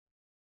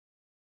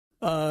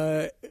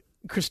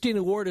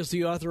Christina Ward is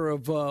the author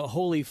of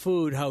Holy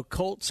Food, How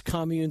Cults,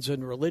 Communes,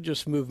 and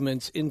Religious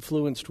Movements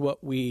Influenced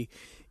What We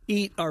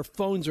Eat. Our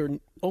phones are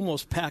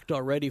almost packed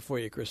already for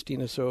you,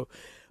 Christina, so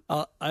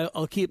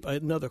I'll keep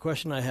another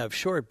question I have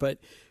short, but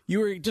you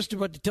were just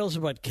about to tell us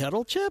about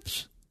kettle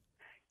chips?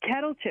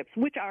 Kettle chips,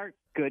 which are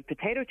good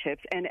potato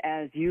chips, and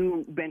as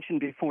you mentioned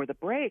before the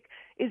break,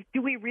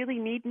 do we really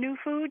need new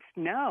foods?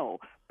 No,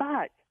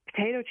 but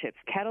potato chips,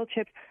 kettle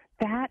chips,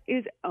 that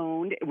is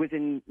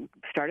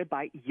started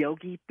by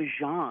Yogi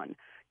Bhajan.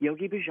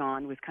 Yogi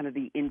Bhajan was kind of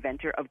the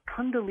inventor of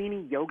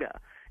Kundalini Yoga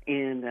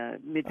in the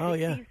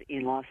mid-60s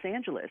in Los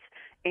Angeles.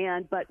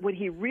 But what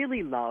he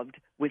really loved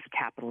was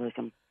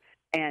capitalism.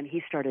 And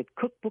he started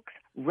cookbooks,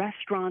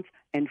 restaurants,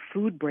 and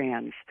food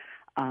brands.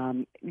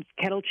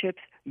 Kettle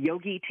chips,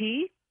 Yogi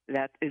Tea,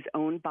 that is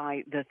owned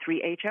by the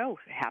 3HO,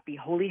 Happy,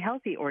 Holy,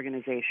 Healthy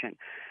organization.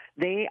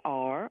 They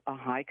are a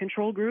high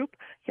control group.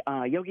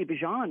 Yogi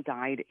Bhajan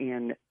died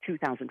in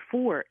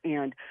 2004,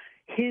 and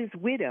his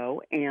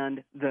widow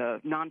and the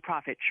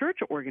nonprofit church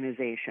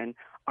organization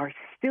are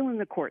still in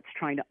the courts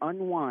trying to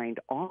unwind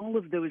all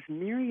of those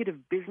myriad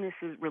of business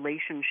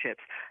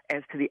relationships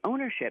as to the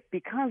ownership,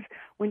 because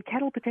when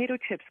Kettle Potato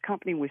Chips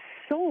Company was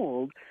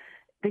sold,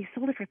 they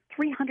sold it for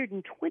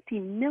 $320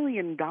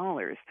 million.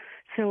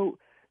 So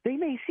they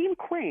may seem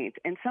quaint,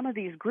 and some of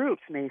these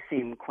groups may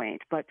seem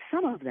quaint, but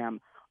some of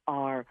them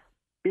are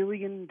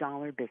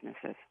billion-dollar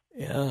businesses.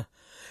 Yeah.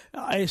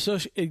 I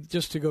associate,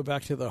 just to go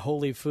back to the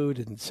holy food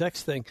and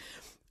sex thing,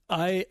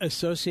 I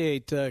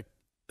associate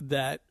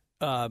that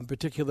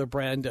particular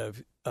brand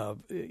of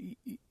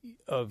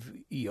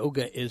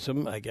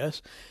yogaism, I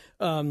guess,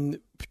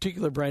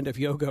 particular brand of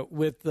yoga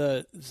with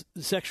the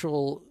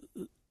sexual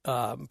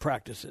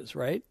practices,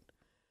 right?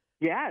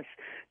 Yes,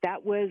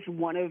 that was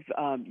one of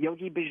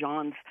Yogi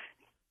Bhajan's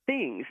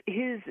things.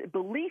 His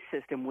belief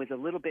system was a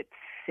little bit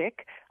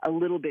sick, a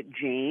little bit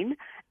Jain,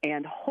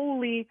 and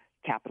holy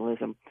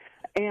capitalism.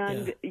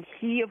 And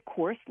he, of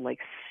course, like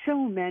so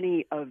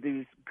many of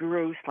these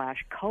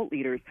guru/cult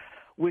leaders,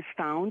 was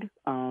found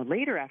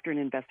later after an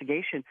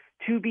investigation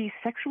to be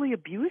sexually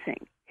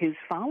abusing his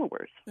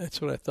followers.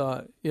 That's what I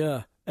thought,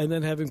 yeah. And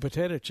then having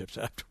potato chips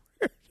afterwards.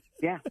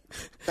 Yeah,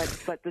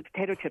 but the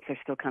potato chips are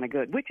still kind of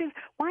good, which is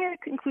why I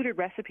included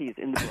recipes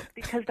in the book,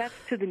 because that's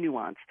to the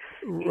nuance.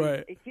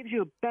 Right. It gives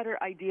you a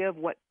better idea of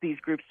what these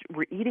groups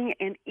were eating,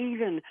 and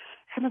even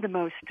some of the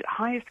most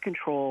highest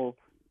control,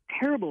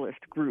 terriblest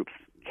groups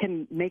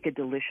can make a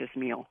delicious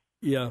meal.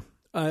 Yeah,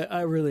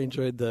 I really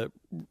enjoyed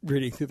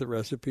reading through the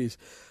recipes.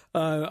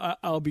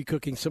 I'll be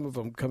cooking some of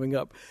them coming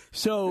up.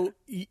 So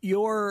do you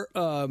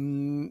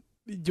want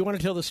to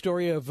tell the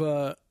story of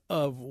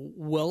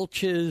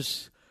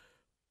Welch's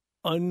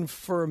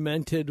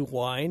unfermented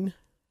wine?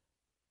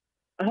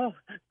 Oh,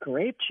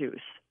 grape juice.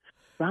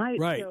 Right.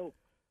 So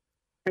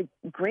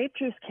grape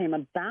juice came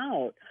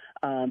about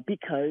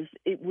because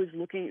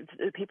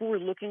people were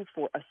looking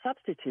for a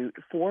substitute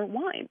for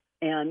wine.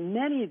 And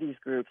many of these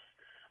groups,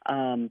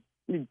 ban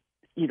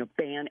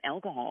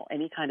alcohol,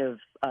 any kind of...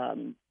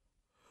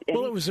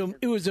 Well,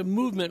 it was a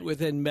movement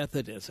within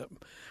Methodism,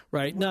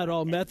 right? Not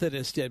all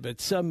Methodists did, but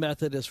some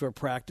Methodists were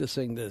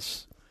practicing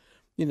this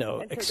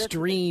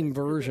extreme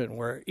version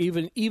where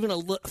even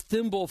a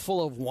thimble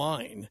full of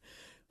wine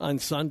on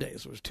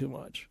Sundays was too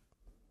much.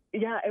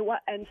 Yeah,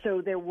 and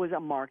so there was a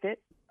market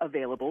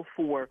available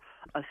for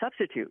a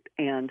substitute.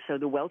 And so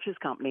the Welch's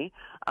Company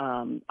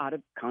out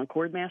of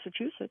Concord,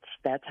 Massachusetts,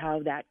 that's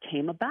how that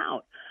came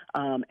about.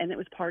 And it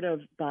was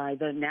by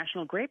the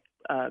National Grape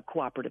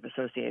Cooperative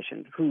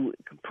Association, who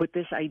put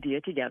this idea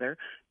together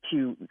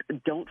to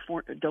don't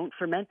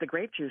ferment the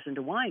grape juice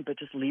into wine, but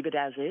just leave it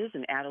as is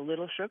and add a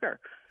little sugar.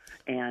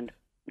 And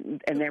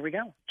there we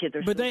go.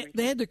 But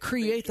they had to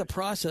create the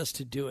process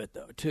to do it,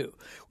 though, too,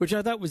 which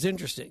I thought was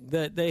interesting,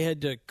 that they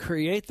had to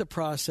create the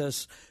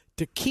process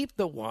to keep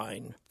the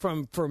wine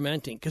from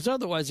fermenting. Because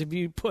otherwise, if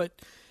you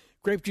put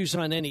grape juice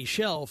on any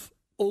shelf,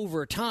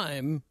 over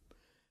time,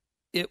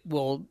 it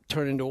will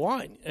turn into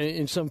wine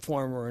in some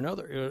form or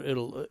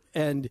another.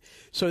 And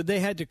so they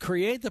had to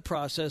create the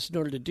process in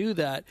order to do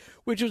that,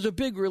 which was a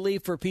big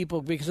relief for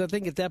people, because I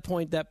think at that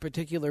point, that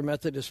particular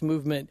Methodist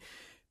movement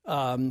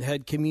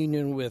had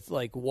communion with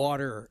like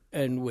water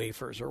and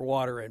wafers or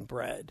water and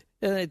bread.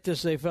 And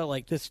they felt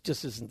like this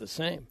just isn't the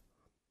same.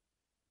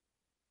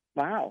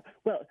 Wow.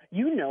 Well,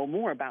 you know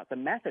more about the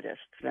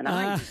Methodists than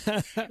I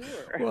do. Sure.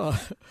 Well,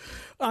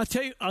 I'll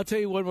tell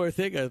you one more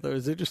thing I thought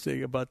was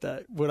interesting about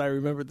that, what I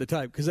remember at the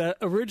time. Because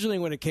originally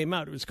when it came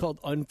out, it was called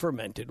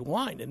unfermented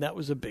wine, and that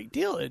was a big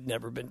deal. It had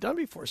never been done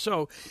before.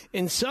 So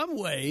in some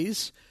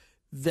ways,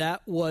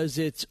 that was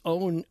its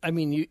own. I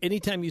mean,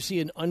 anytime you see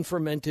an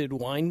unfermented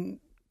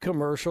wine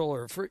commercial,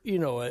 or for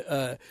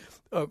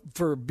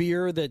for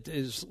beer that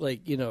is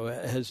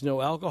has no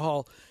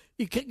alcohol,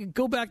 you can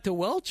go back to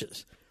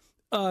Welch's.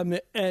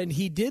 And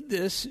he did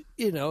this,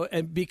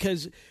 and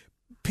because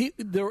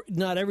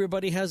not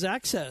everybody has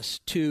access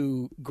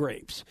to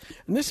grapes.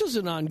 And this is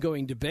an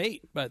ongoing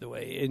debate, by the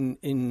way,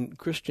 in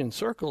Christian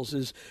circles,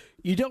 is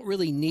you don't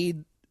really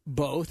need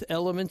both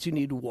elements. You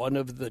need one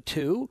of the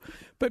two,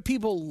 but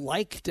people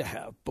like to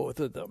have both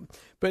of them.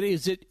 But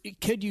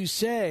could you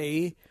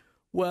say,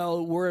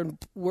 well,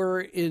 we're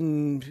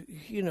in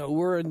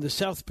the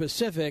South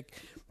Pacific,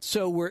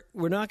 so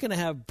we're not going to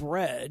have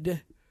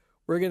bread.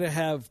 We're going to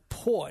have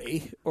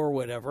poi or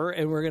whatever,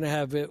 and we're going to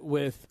have it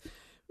with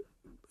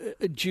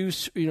a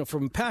juice,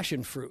 from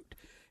passion fruit.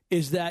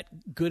 Is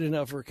that good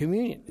enough for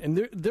communion? And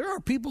there are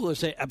people who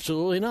say,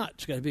 absolutely not.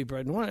 It's got to be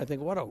bread and wine. I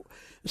think,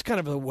 it's kind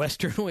of a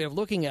Western way of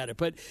looking at it.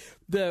 But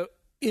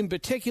in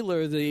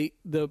particular, the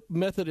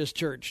Methodist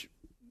Church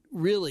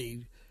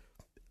really,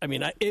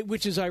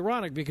 which is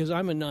ironic because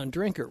I'm a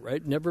non-drinker,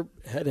 right? Never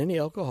had any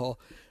alcohol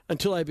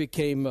until I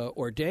became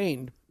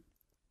ordained.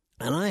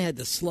 And I had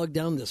to slug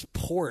down this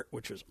port,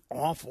 which was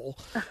awful.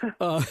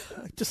 I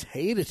just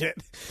hated it.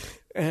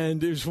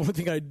 And there's one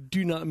thing I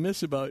do not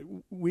miss about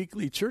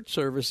weekly church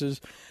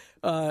services.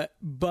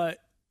 But,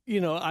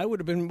 I would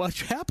have been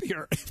much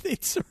happier if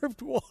they'd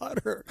served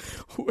water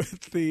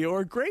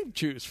or grape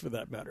juice for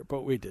that matter.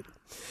 But we didn't.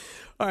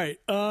 All right.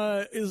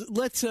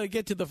 Let's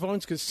get to the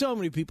phones because so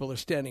many people are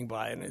standing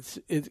by, and it's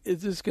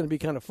just going to be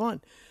kind of fun.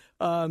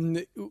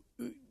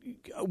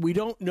 We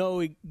don't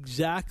know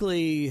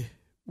exactly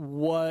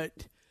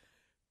what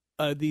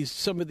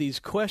some of these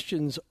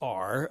questions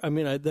are.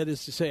 That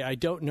is to say, I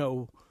don't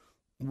know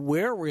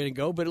where we're going to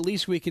go, but at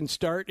least we can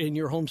start in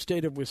your home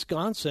state of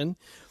Wisconsin.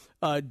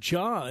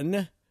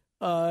 John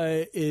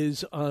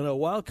is on a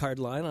wild card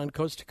line on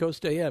Coast to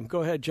Coast AM.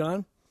 Go ahead,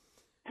 John.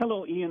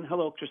 Hello, Ian.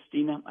 Hello,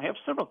 Christina. I have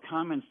several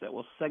comments that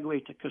will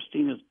segue to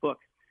Christina's book.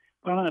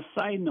 But on a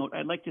side note,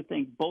 I'd like to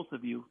thank both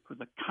of you for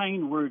the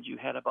kind words you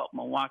had about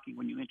Milwaukee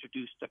when you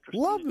introduced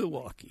Christina. Love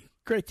Milwaukee.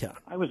 Great town.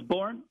 I was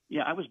born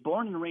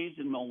and raised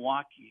in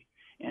Milwaukee,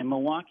 and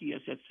Milwaukee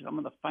has had some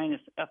of the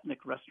finest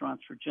ethnic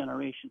restaurants for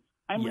generations.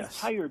 I'm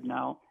retired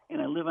now,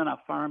 and I live on a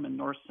farm in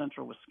north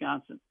central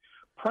Wisconsin.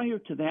 Prior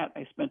to that,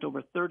 I spent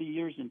over 30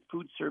 years in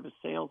food service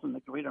sales in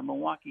the greater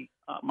Milwaukee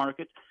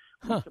market.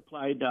 We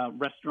supplied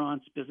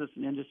restaurants, business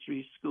and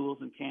industry, schools,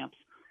 and camps.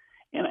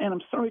 And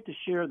I'm sorry to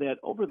share that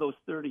over those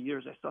 30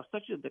 years, I saw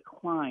such a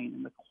decline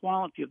in the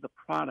quality of the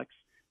products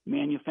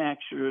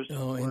manufacturers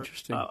were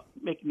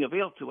making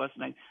available to us.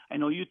 And I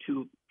know you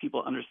two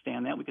people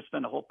understand that. We could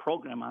spend a whole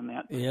program on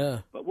that. Yeah.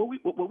 But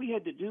what we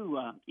had to do,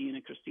 Ian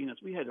and Christina, is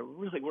we had to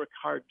really work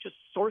hard just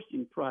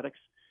sourcing products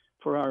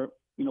for our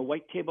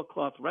white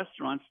tablecloth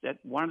restaurants that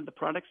wanted the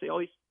products they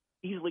always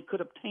easily could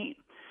obtain.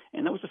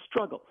 And that was a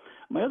struggle.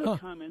 My other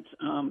comments,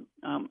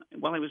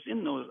 while I was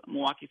in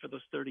Milwaukee for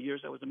those 30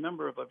 years, I was a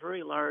member of a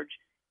very large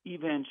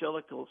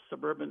evangelical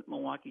suburban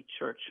Milwaukee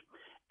church.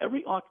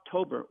 Every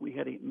October, we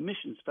had a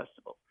missions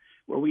festival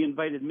where we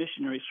invited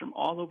missionaries from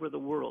all over the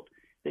world.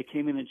 They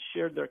came in and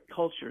shared their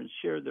culture and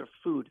shared their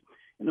food.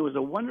 And it was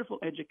a wonderful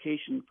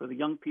education for the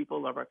young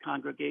people of our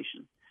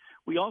congregation.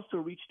 We also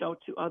reached out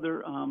to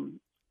other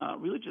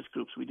religious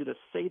groups. We did a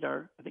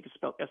Seder, I think it's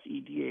spelled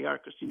S-E-D-A-R,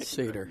 Christina.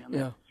 Seder,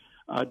 yeah.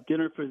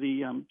 Dinner for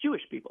the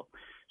Jewish people.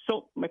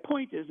 So my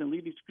point is, in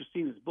leading to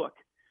Christina's book,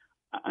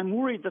 I'm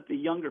worried that the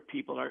younger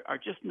people are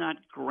just not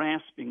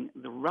grasping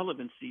the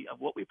relevancy of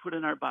what we put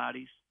in our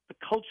bodies, the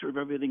culture of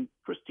everything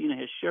Christina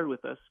has shared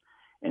with us,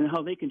 and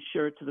how they can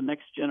share it to the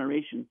next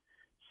generation.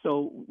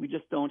 So we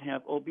just don't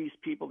have obese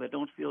people that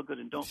don't feel good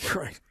and don't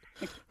feel right.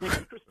 Thank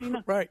you,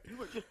 Christina. Right. You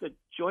were just a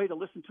joy to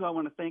listen to. I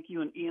want to thank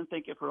you, and Ian,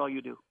 thank you for all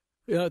you do.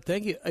 Yeah,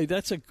 thank you.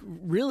 That's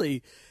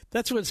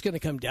what it's going to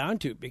come down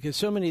to, because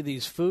so many of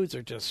these foods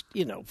are just,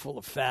 full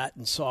of fat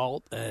and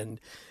salt, and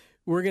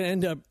we're going to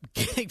end up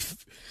getting,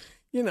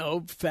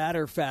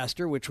 fatter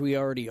faster, which we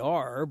already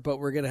are, but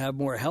we're going to have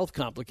more health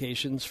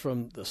complications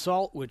from the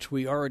salt, which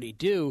we already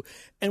do,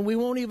 and we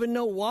won't even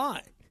know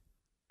why.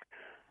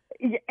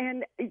 Yeah,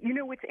 and,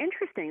 what's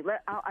interesting,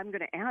 I'm going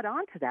to add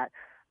on to that.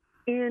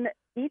 In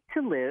Eat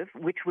to Live,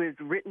 which was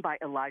written by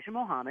Elijah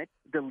Muhammad,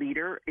 the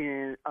leader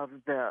of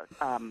the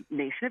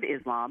Nation of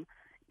Islam,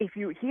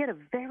 he had a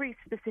very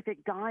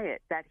specific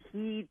diet that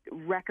he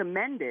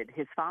recommended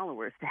his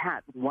followers to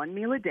have: one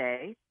meal a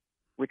day,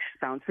 which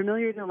sounds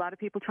familiar to a lot of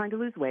people trying to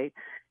lose weight,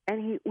 and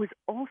he was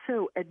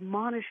also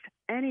admonished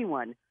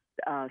anyone,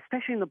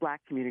 especially in the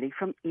black community,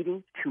 from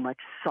eating too much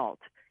salt.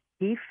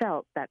 He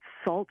felt that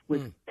salt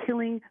was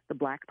killing the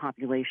black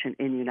population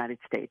in the United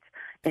States,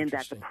 and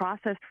that the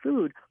processed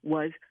food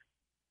was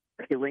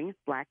killing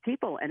black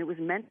people, and it was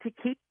meant to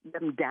keep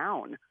them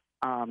down.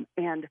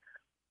 And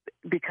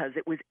because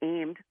it was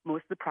aimed,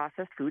 most of the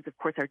processed foods, of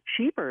course, are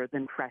cheaper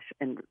than fresh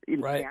and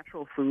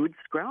natural foods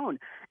grown.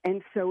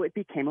 And so it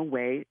became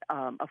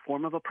a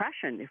form of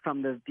oppression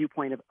from the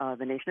viewpoint of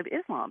the Nation of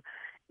Islam.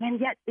 And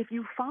yet, if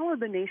you follow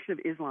the Nation of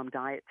Islam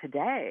diet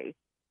today,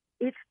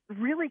 it's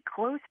really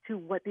close to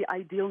what the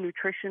ideal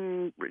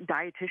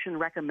dietitian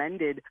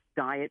recommended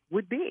diet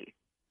would be.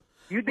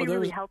 You'd be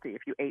really healthy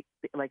if you ate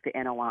like the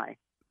NOI.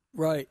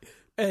 Right.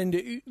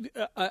 And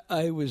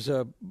I was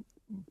a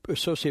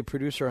associate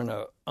producer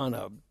on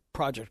a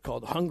project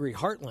called Hungry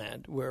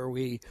Heartland, where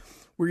we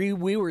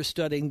were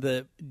studying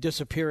the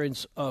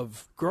disappearance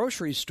of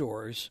grocery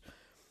stores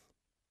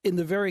in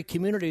the very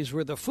communities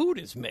where the food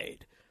is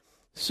made.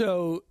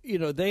 So,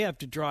 they have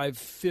to drive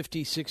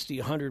 50, 60,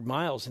 100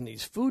 miles in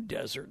these food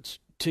deserts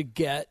to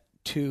get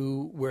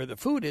to where the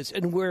food is.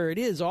 And where it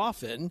is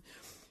often,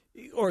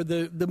 or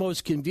the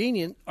most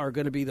convenient, are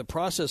going to be the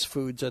processed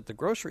foods at the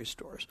grocery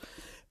stores.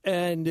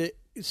 And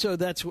so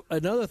that's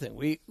another thing.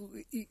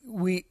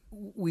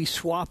 We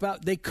swap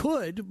out. They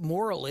could,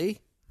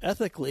 morally,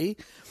 ethically,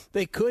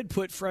 they could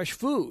put fresh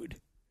food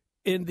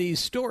in these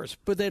stores,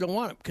 but they don't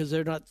want them because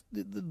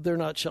they're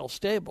not shelf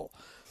stable.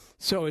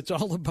 So it's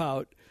all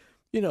about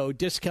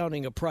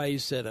discounting a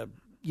price at a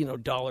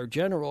Dollar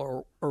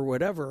General or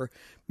whatever,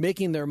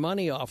 making their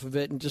money off of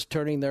it and just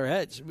turning their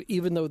heads,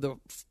 even though the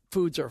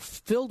foods are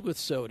filled with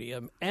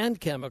sodium and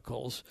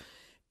chemicals,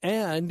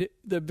 and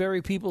the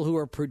very people who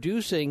are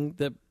producing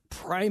the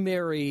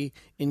primary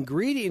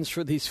ingredients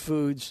for these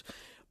foods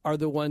are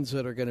the ones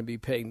that are going to be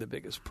paying the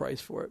biggest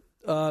price for it.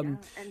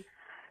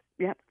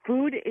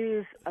 Food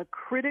is a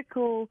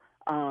critical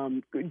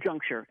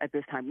juncture at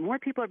this time. More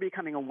people are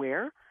becoming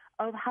aware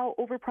of how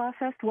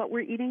overprocessed what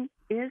we're eating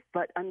is,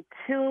 but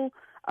until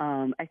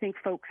I think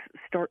folks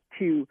start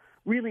to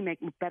really make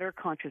better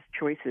conscious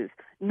choices,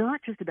 not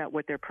just about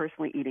what they're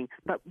personally eating,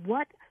 but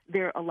what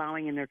they're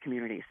allowing in their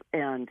communities.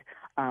 And,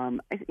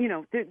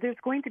 there's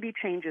going to be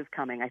changes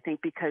coming, I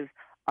think, because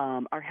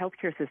our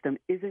healthcare system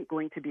isn't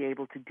going to be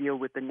able to deal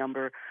with the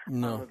number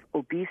of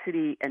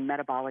obesity and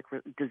metabolic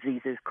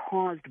diseases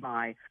caused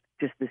by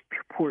just this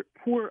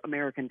poor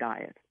American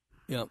diet.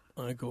 Yeah,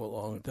 I go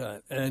along with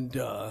that.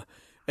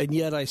 And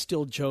yet I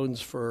still jones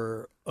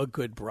for a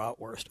good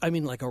bratwurst. I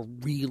mean, like a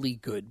really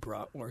good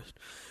bratwurst.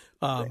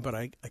 But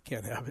I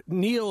can't have it.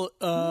 Neil,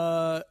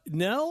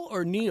 Nell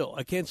or Neil?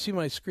 I can't see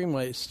my screen.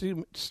 My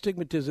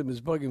stigmatism is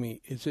bugging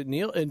me. Is it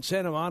Neil? In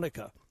Santa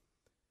Monica.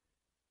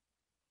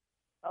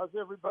 How's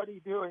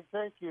everybody doing?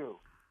 Thank you.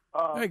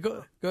 Hey,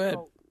 go ahead.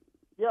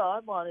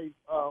 I'm on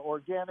a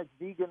organic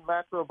vegan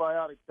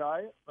macrobiotic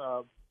diet.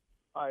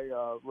 I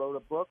wrote a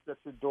book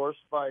that's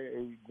endorsed by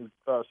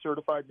a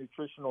certified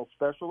nutritional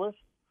specialist.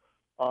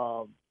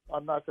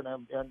 I'm not going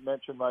to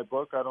mention my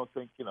book. I don't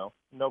think,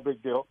 no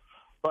big deal.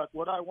 But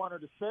what I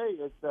wanted to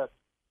say is that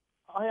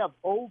I have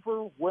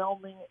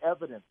overwhelming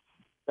evidence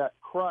that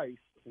Christ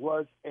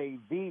was a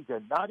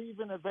vegan, not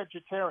even a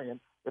vegetarian.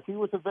 If he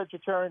was a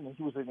vegetarian,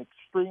 he was an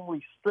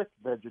extremely strict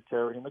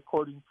vegetarian,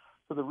 according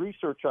to the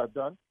research I've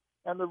done.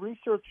 And the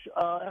research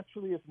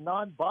actually is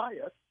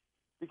non-biased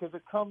because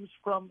it comes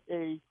from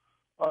a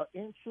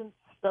ancient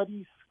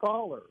studies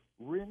scholar,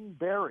 Rin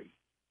Berry,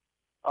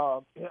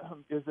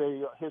 is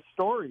a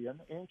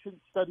historian,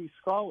 ancient studies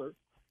scholar,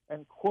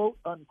 and quote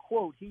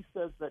unquote, he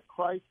says that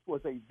Christ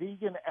was a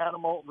vegan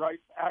animal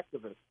rights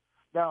activist.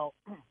 Now,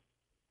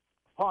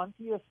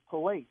 Pontius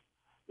Pilate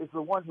is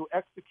the one who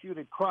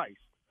executed Christ.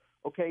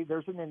 Okay,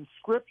 there's an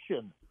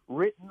inscription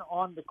written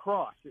on the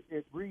cross.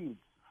 It reads,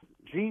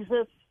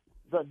 Jesus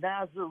the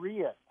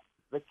Nazarene,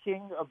 the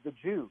King of the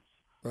Jews.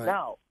 Right.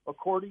 Now,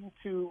 according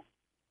to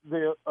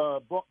the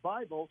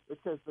Bible, it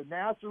says the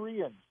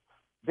Nazarenes,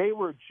 they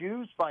were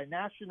Jews by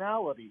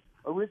nationality,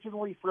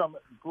 originally from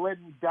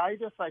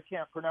Glenditis, I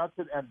can't pronounce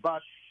it, and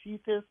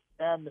Bashitis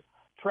and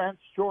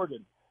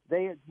Transjordan.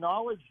 They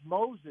acknowledged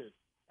Moses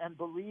and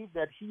believed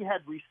that he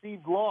had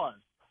received laws,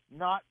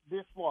 not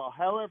this law.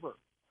 However,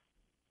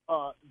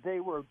 they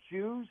were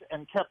Jews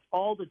and kept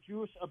all the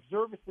Jewish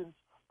observances,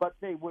 but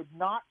they would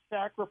not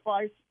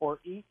sacrifice or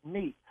eat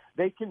meat.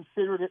 They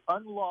considered it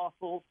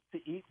unlawful to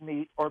eat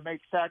meat or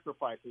make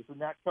sacrifices,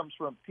 and that comes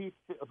from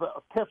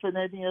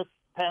Epiphanius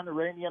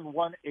Panoranian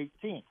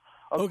 1:18.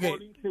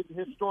 According to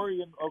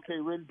historian,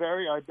 Rin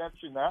Berry, I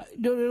mentioned that.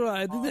 No,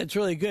 I think that's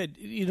really good.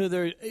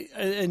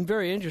 And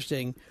very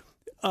interesting.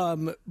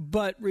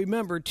 But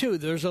remember, too,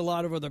 there's a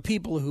lot of other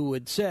people who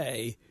would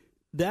say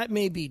that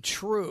may be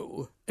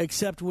true,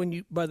 except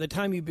by the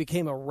time you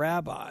became a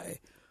rabbi,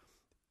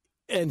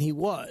 and he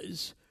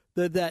was,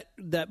 that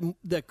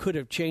could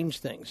have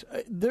changed things.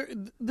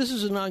 This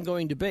is an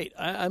ongoing debate.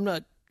 I'm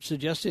not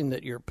suggesting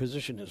that your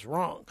position is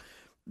wrong.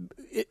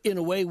 In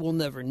a way, we'll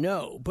never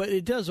know, but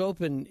it is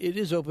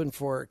open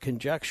for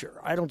conjecture.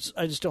 I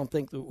just don't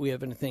think that we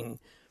have anything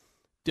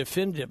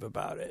definitive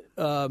about it.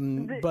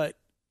 What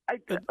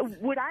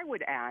I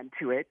would add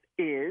to it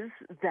is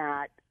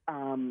that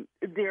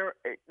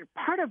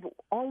part of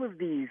all of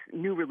these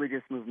new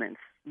religious movements,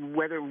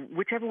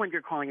 whichever one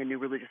you're calling a new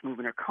religious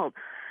movement or cult,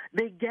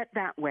 they get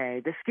that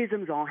way. The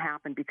schisms all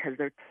happen because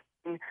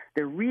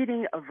they're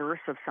reading a verse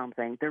of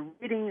something, they're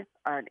reading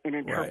and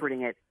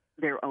interpreting it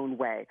their own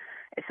way.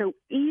 So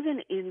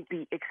even in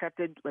the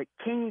accepted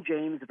King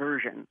James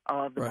version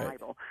of the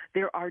Bible,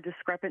 there are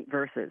discrepant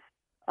verses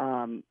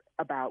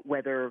about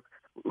whether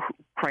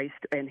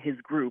Christ and his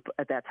group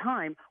at that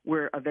time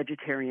were a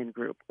vegetarian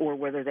group or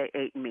whether they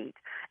ate meat.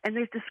 And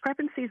there's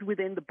discrepancies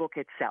within the book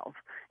itself.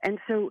 And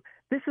so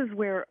this is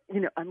where,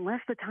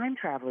 unless the time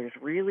travelers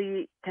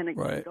really can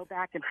go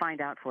back and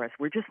find out for us,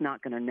 we're just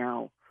not going to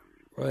know.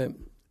 Right.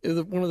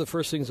 One of the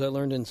first things I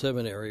learned in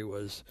seminary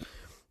was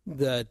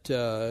that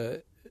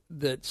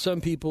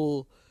some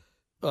people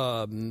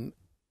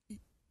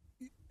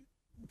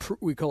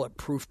we call it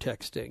proof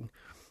texting.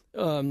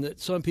 That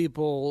some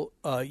people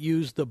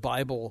use the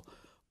Bible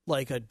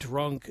like a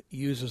drunk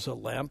uses a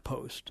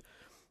lamppost,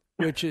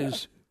 which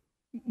is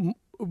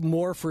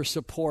more for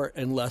support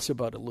and less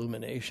about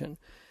illumination.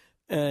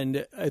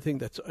 And I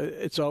think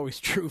it's always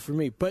true for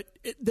me. But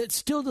that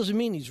still doesn't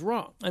mean he's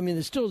wrong. I mean,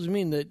 it still doesn't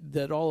mean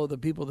that all of the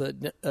people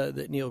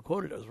that Neil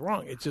quoted is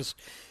wrong. It just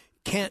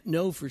can't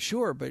know for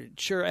sure, but it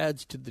sure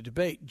adds to the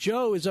debate.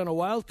 Joe is on a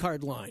wild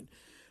card line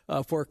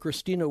for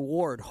Christina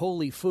Ward,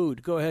 Holy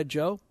Food. Go ahead,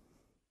 Joe.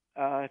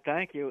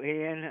 Thank you,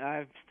 Ian.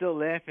 I'm still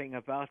laughing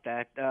about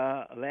that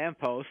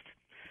lamppost.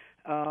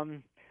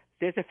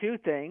 There's a few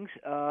things.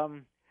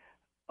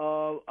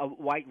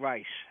 White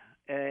rice.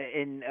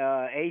 In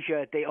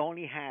Asia, they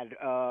only had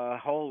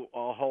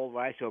whole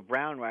rice or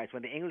brown rice.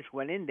 When the English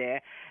went in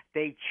there,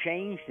 they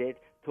changed it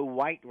to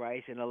white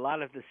rice, and a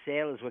lot of the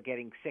sailors were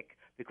getting sick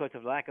because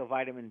of lack of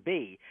vitamin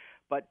B.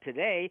 But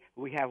today,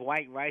 we have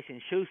white rice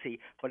and sushi.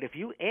 But if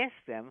you ask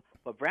them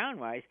for brown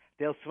rice,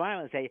 they'll smile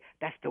and say,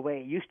 that's the way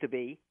it used to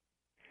be.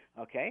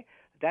 Okay?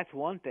 That's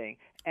one thing.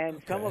 And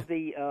Okay.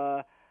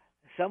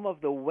 some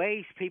of the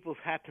ways people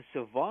have to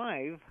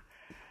survive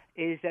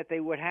is that they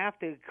would have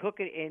to cook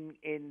it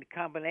in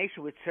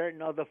combination with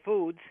certain other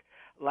foods,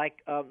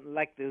 like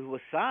the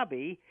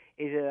wasabi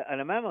is an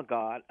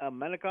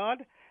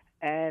amenagod,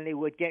 and it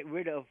would get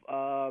rid of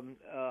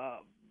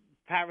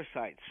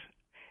parasites.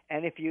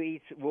 And if you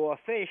eat raw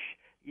fish,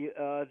 you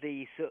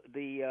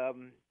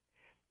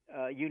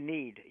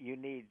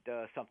need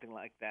something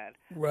like that.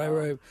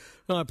 Right.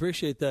 No, I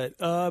appreciate that.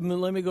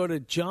 Let me go to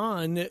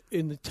John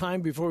in the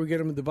time before we get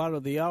him at the bottom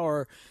of the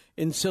hour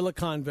in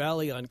Silicon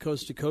Valley on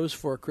Coast to Coast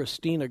for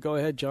Christina. Go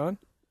ahead, John.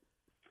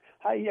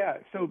 Hi, yeah.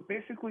 So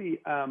basically,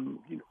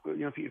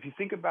 if you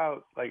think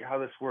about like how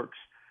this works,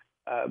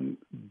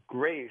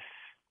 grace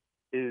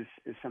is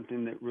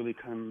something that really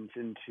comes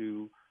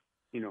into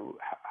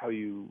how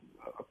you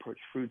approach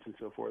fruits and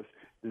so forth.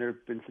 And there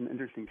have been some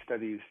interesting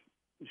studies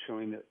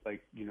showing that,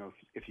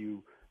 if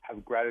you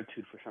have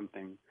gratitude for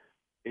something,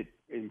 it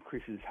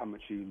increases how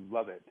much you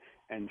love it.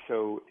 And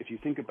so if you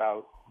think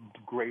about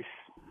grace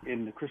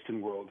in the Christian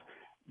world,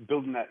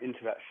 building that into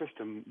that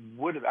system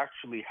would have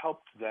actually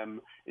helped them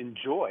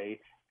enjoy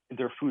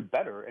their food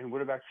better and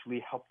would have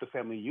actually helped the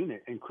family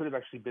unit and could have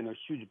actually been a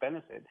huge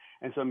benefit.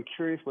 And so I'm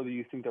curious whether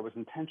you think that was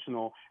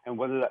intentional and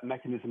whether that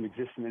mechanism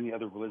exists in any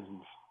other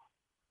religions.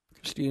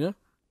 Christina?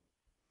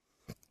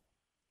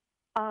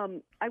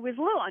 I was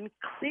a little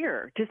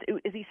unclear. Just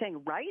is he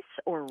saying rice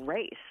or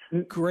race?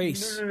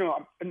 Grace.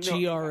 No.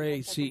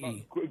 Grace.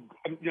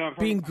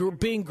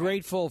 Being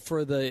grateful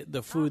for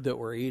the food that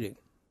we're eating.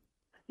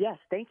 Yes,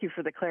 thank you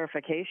for the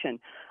clarification.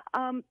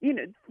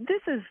 The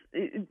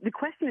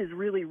question is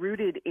really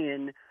rooted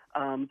in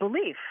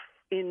belief,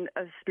 in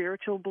a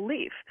spiritual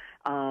belief.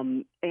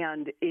 And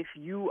if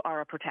you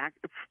are a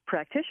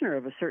practitioner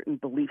of a certain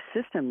belief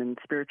system and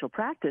spiritual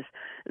practice,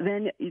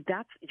 then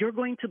you're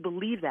going to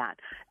believe that.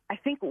 I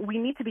think we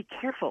need to be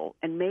careful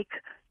and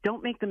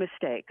don't make the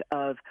mistake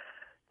of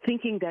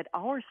thinking that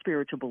our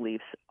spiritual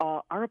beliefs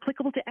are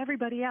applicable to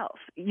everybody else.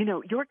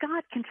 Your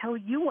God can tell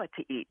you what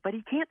to eat, but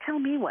he can't tell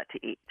me what to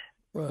eat.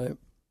 Right.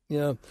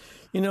 Yeah.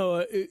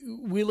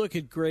 We look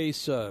at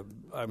grace. I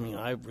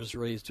was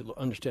raised to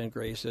understand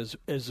grace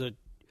as a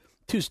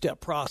two-step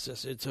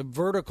process. It's a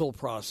vertical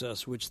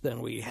process, which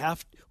then we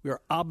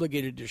are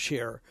obligated to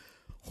share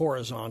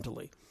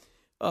horizontally.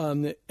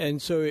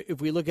 And so if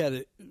we look at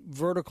it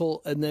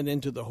vertical and then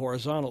into the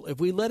horizontal,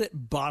 if we let it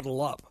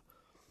bottle up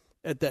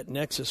at that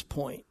nexus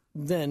point,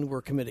 then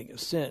we're committing a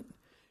sin.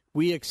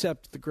 We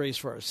accept the grace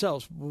for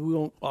ourselves, but we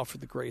won't offer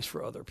the grace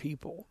for other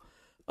people.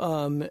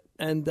 And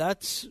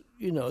that's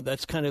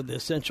kind of the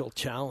essential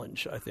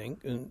challenge, I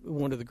think, and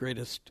one of the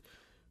greatest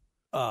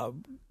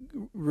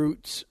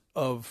roots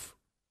of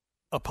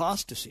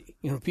apostasy.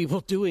 People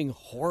doing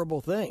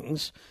horrible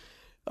things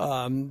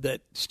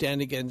that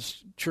stand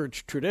against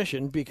church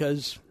tradition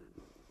because,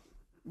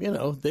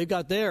 they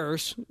got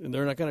theirs and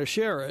they're not going to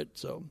share it.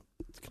 So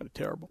it's kind of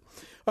terrible.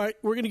 All right,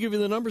 we're going to give you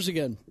the numbers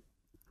again.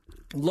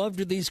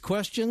 Loved these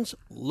questions.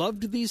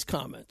 Loved these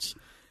comments.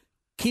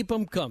 Keep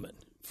them coming.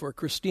 For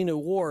Christina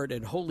Ward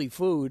and Holy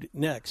Food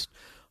next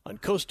on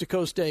Coast to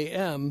Coast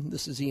AM.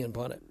 This is Ian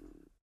Punnett.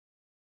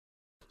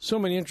 So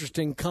many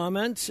interesting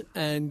comments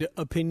and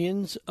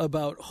opinions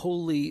about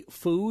Holy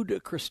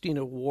Food.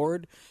 Christina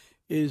Ward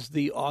is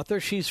the author.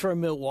 She's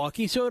from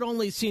Milwaukee, so it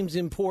only seems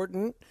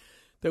important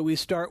that we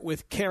start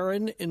with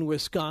Karen in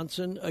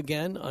Wisconsin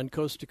again on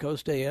Coast to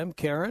Coast AM.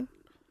 Karen?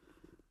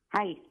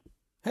 Hi.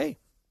 Hey.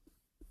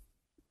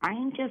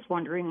 I'm just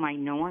wondering why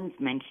no one's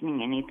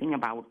mentioning anything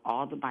about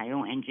all the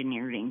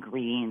bioengineered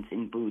ingredients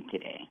in food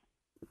today.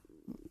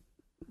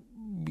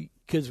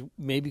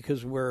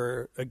 Because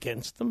we're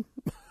against them?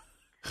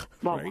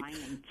 Well, right? I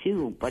am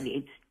too, but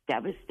it's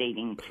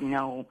devastating to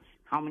know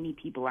how many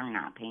people are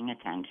not paying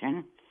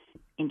attention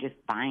and just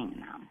buying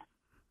them.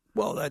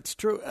 Well, that's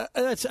true.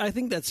 I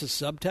think that's a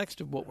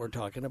subtext of what we're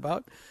talking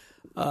about.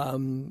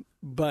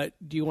 But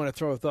do you want to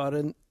throw a thought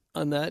in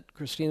on that,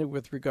 Christina,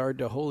 with regard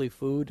to Holy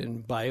Food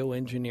and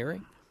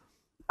bioengineering?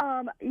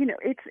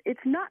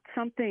 It's not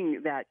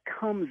something that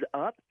comes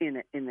up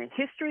in the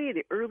history,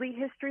 the early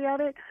history of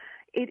it.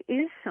 It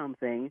is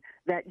something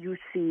that you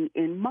see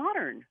in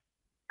modern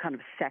kind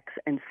of sects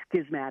and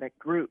schismatic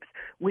groups,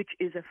 which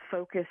is a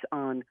focus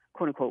on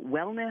quote unquote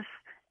wellness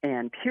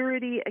and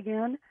purity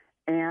again,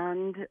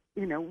 and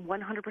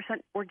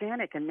 100%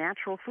 organic and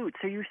natural food.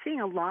 So you're seeing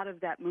a lot of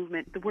that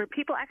movement where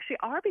people actually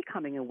are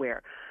becoming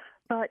aware.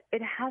 But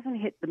it hasn't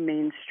hit the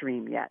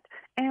mainstream yet.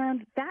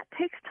 And that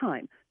takes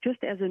time.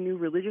 Just as a new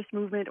religious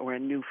movement or a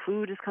new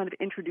food is kind of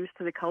introduced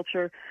to the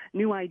culture,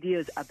 new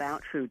ideas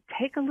about food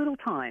take a little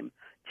time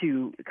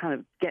to kind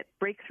of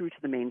break through to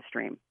the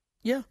mainstream.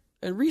 Yeah,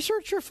 and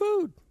research your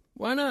food.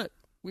 Why not?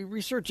 We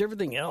research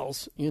everything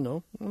else, Why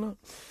not?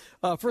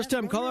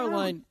 First-time caller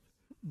line,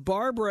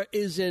 Barbara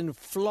is in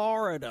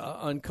Florida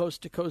on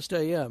Coast to Coast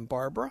AM.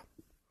 Barbara?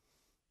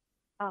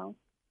 Oh,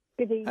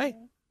 good evening. Hey.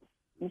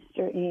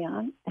 Mr.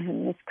 Ian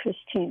and Miss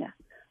Christina.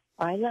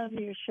 I love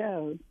your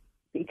show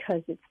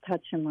because it's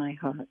touching my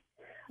heart.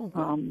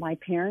 Okay. My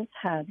parents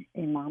had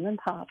a mom and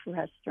pop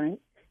restaurant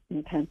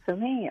in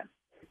Pennsylvania,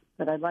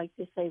 but I'd like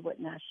to say what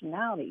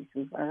nationalities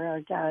we were.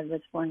 Our dad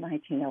was born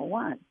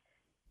 1901.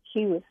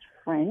 He was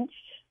French,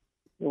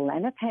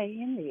 Lenape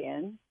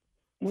Indian,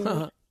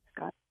 English,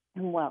 Scottish,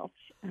 and Welsh.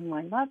 And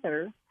my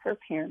mother, her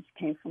parents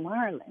came from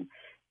Ireland.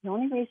 The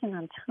only reason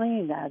I'm telling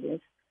you that is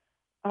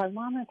our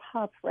mom and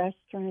pop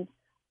restaurant,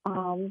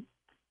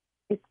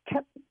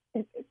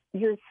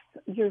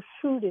 your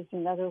food is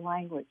another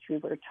language we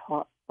were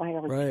taught by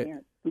our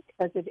parents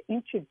because it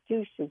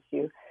introduces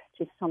you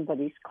to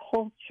somebody's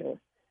culture.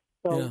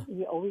 So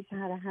we always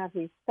had to have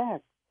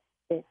respect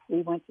if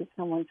we went to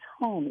someone's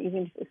home,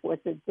 even if it was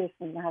a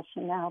different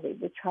nationality,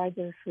 to try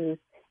their food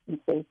and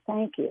say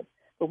thank you.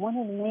 But one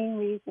of the main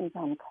reasons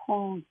I'm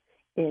calling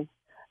is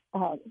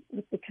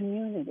with the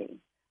community.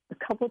 A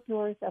couple of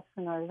doors up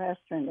from our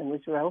restaurant, there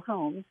was Row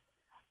Homes,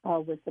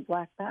 was the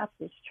Black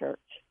Baptist Church.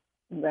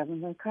 And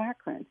Reverend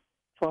McCracken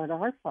taught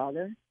our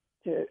father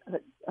to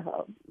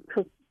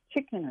cook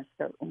chicken a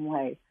certain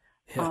way.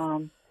 Yeah.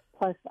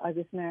 Plus, I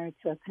was married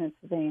to a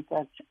Pennsylvania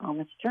Dutch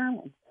Amish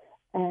German.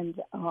 And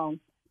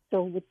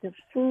so with the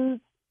food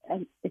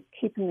and it's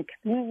keeping the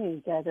community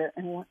together,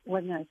 and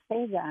when I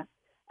say that,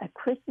 at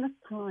Christmas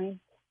time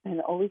and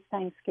always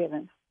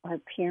Thanksgiving, our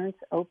parents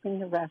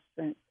opened the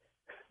restaurant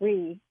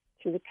free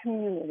to the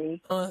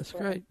community. Oh, that's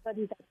great.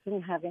 Everybody that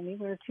didn't have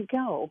anywhere to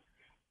go.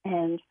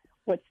 And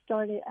what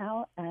started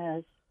out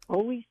as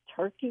always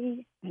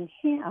turkey and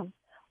ham,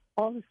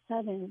 all of a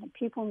sudden, the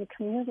people in the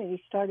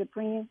community started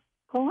bringing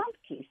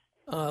Golubkis.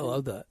 Oh, I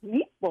love that.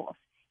 Meatballs.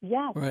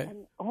 Yes. Right.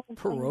 And all of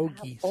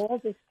pierogies. All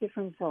this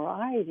different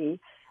variety.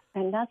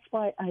 And that's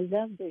why I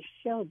love this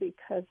show,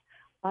 because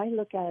I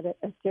look at it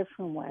a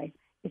different way.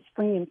 It's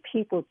bringing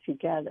people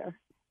together.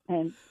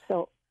 And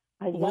so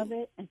I love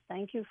it, and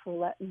thank you for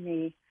letting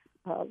me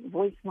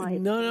voice my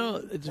opinion. No,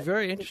 it's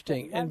very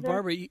interesting. And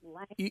Barbara,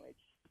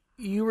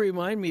 you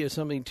remind me of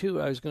something,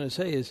 too, I was going to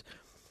say, is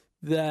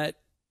that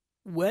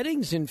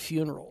weddings and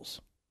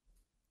funerals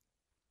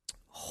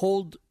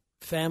hold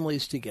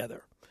families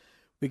together.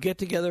 We get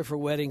together for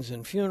weddings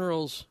and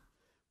funerals.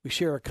 We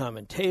share a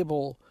common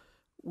table.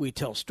 We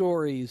tell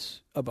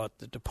stories about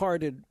the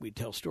departed. We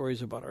tell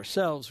stories about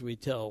ourselves. We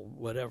tell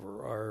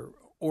whatever, our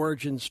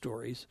origin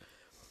stories.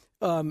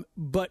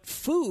 But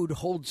food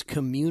holds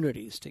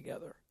communities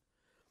together.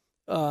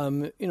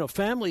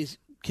 Families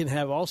can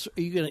have also,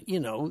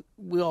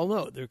 we all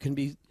know there can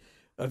be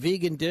a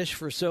vegan dish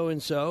for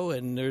so-and-so,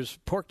 and there's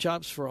pork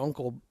chops for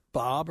Uncle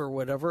Bob or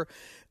whatever,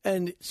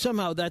 and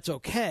somehow that's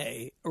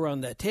okay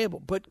around that table.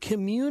 But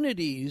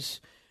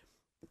communities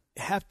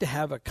have to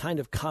have a kind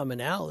of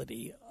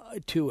commonality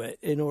to it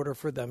in order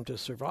for them to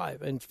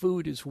survive, and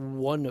food is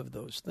one of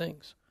those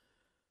things.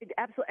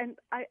 Absolutely. And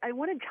I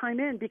want to chime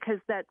in because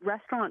that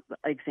restaurant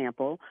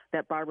example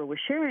that Barbara was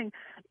sharing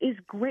is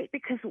great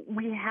because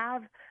we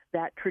have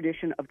that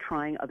tradition of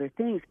trying other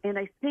things. And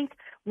I think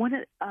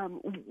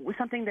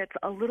something that's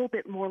a little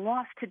bit more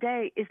lost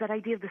today is that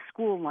idea of the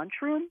school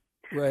lunchroom.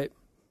 Right.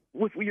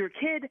 When you were a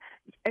kid,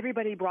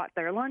 everybody brought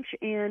their lunch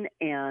in,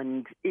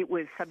 and it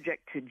was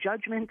subject to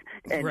judgment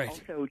and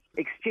also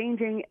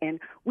exchanging. And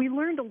we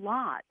learned a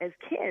lot as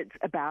kids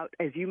about,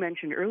 as you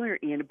mentioned earlier,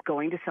 Ian,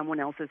 going to someone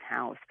else's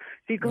house.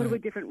 So you go to a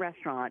different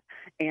restaurant,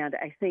 and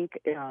I think,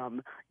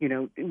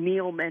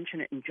 Neil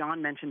mentioned it and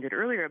John mentioned it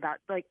earlier about,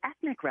 like,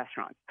 ethnic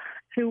restaurants.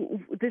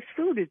 So this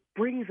food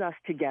brings us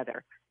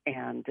together,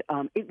 and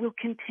it will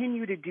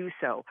continue to do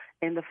so.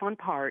 And the fun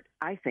part,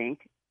 I think,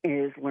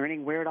 is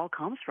learning where it all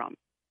comes from.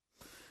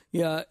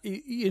 Yeah,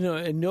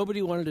 and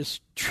nobody wanted to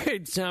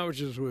trade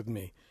sandwiches with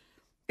me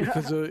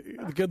because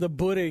the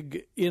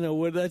pudding,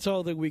 that's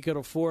all that we could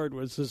afford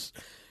was this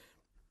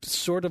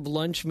sort of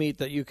lunch meat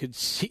that you could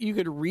see, you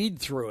could read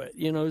through it.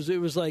 It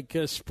was like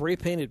spray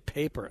painted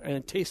paper, and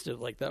it tasted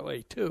like that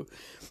way too.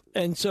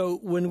 And so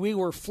when we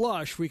were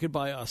flush, we could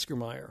buy Oscar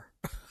Mayer.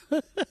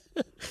 The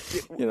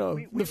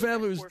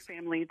family was poor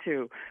family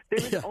too.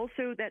 There was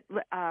also that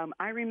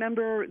I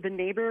remember the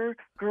neighbor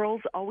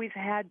girls always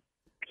had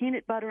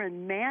peanut butter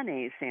and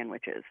mayonnaise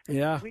sandwiches.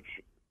 Yeah. Which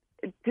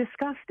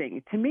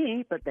disgusting to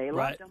me, but they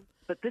loved them.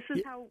 But this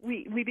is how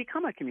we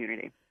become a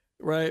community.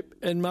 Right.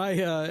 And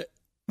my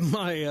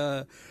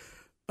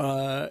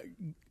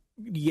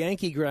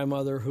Yankee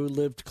grandmother, who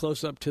lived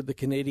close up to the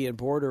Canadian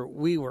border,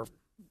 we were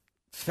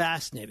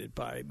fascinated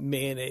by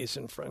mayonnaise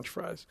and French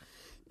fries.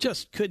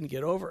 Just couldn't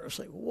get over it. I was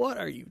like, what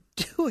are you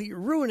doing? You're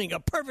ruining a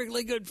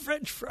perfectly good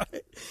French fry.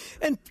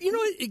 And, you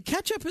know,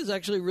 ketchup is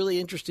actually a really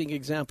interesting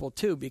example,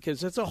 too,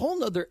 because it's a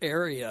whole other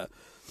area.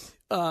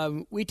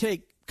 We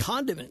take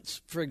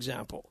condiments, for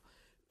example,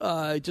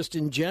 just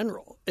in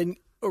general. And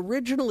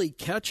originally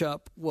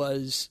ketchup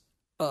was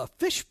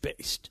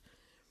fish-based.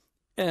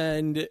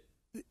 And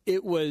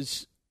it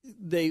was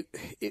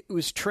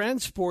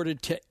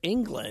transported to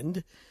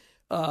England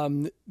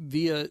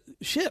via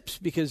ships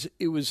because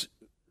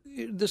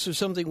this was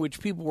something which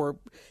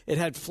it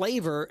had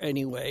flavor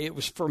anyway. It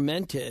was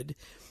fermented,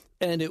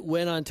 and it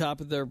went on top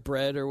of their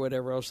bread or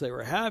whatever else they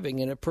were having,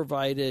 and it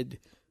provided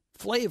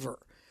flavor.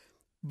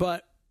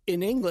 But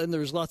in England, there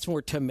was lots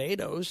more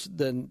tomatoes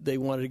than they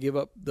wanted to give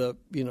up the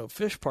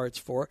fish parts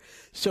for.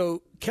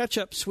 So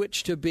ketchup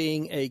switched to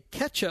being a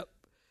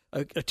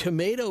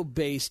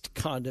tomato-based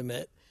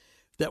condiment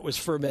that was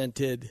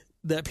fermented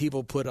that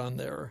people put on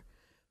their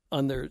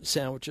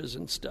sandwiches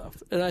and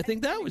stuff. And I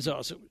think that was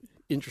also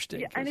interesting.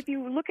 Yeah, and if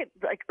you look at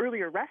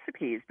earlier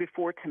recipes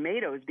before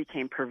tomatoes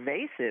became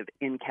pervasive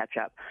in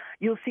ketchup,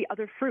 you'll see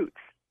other fruits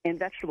and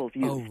vegetables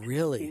used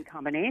in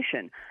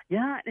combination.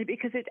 Yeah,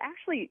 because it's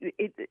actually,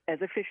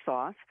 as a fish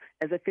sauce,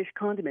 as a fish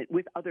condiment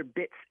with other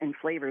bits and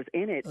flavors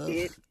in it,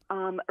 it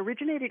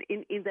originated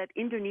in that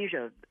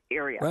Indonesia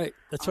area. Right,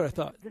 that's what I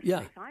thought.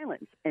 The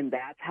Islands. And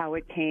that's how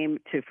it came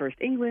to first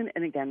England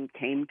and again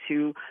came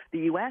to the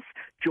U.S.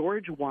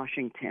 George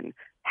Washington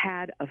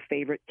had a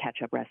favorite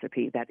ketchup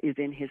recipe that is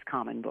in his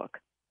common book.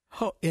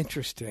 Oh,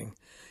 interesting.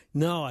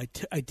 No, I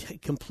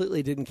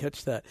completely didn't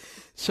catch that.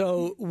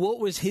 So what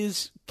was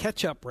his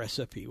ketchup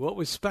recipe? What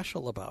was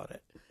special about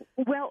it?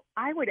 Well,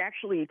 I would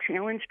actually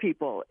challenge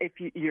people, if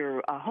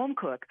you're a home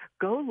cook,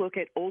 go look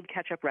at old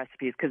ketchup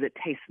recipes because it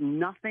tastes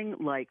nothing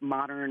like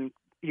modern,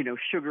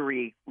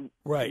 sugary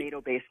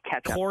tomato-based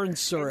ketchup. Corn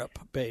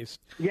syrup-based.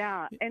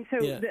 Yeah, and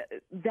so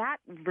that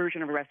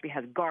version of a recipe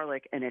has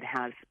garlic and it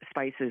has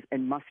spices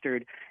and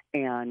mustard,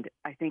 and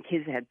I think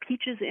his had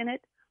peaches in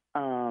it.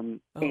 And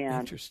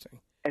interesting.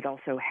 It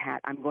also had,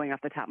 I'm going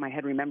off the top of my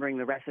head, remembering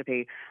the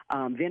recipe,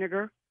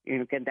 vinegar,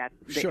 get that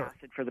the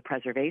acid for the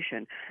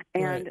preservation.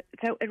 And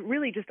so it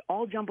really just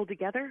all jumbled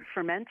together,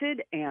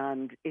 fermented,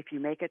 and if you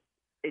make it,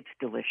 it's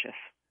delicious.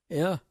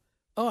 Yeah.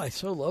 Oh, I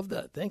so love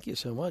that. Thank you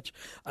so much.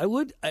 I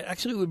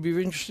actually would be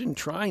interested in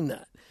trying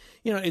that.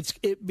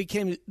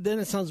 Then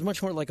it sounds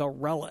much more like a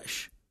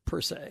relish,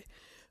 per se.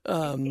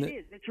 It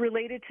is. It's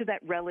related to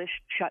that relish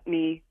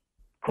chutney,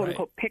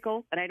 quote-unquote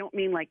pickle, and I don't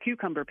mean like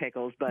cucumber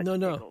pickles, but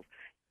pickles.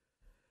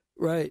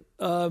 Right.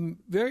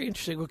 Very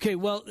interesting. Okay,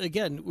 well,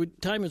 again,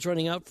 time is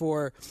running out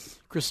for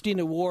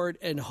Christina Ward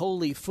and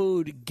Holy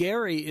Food.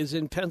 Gary is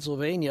in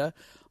Pennsylvania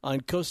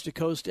on Coast to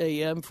Coast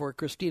AM for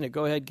Christina.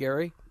 Go ahead,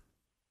 Gary.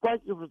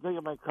 Thank you for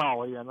taking my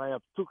call, and I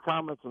have two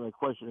comments and a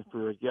question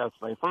for your guest.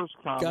 My first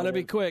comment Got to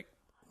be quick.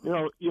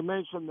 You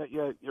mentioned that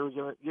you're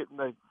going to get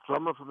the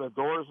drummer from the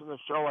Doors in the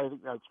show. I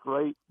think that's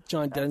great.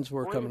 John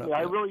Densmore coming up.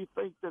 I really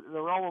think that in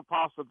the realm of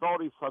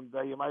possibility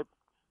someday you might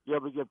be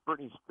able to get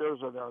Britney Spears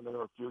in there in the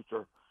near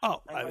future.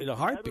 Oh, in a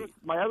heartbeat.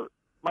 My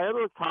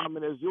other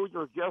comment is you and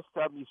your guest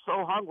have me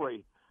so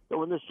hungry that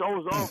when the show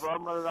is over,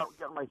 I'm running out and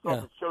getting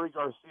myself a Cherry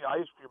Garcia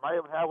ice cream. I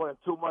haven't had one in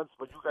 2 months,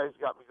 but you guys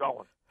got me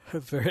going.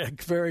 Very,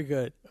 very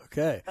good.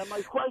 Okay. And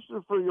my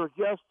question for your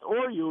guest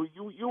or you,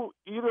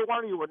 either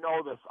one of you would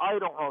know this. I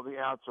don't know the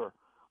answer.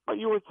 But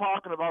you were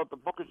talking about the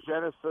Book of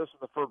Genesis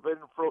and the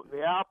forbidden fruit and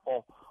the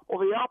apple. Well,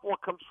 the apple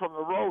comes from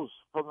the rose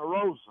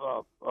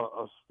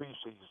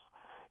species.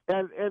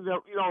 And the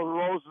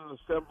rose is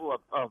a symbol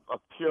of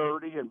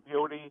purity and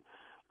beauty.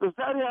 Does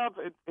that have,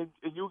 in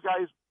you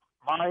guys'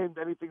 mind,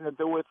 anything to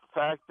do with the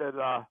fact that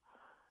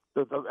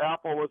the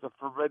apple was a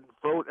forbidden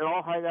fruit? And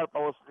I'll hang up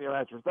and listen to your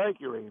answer.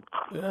 Thank you, Ian.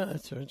 Yeah,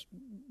 that's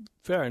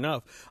fair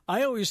enough.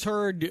 I always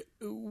heard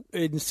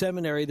in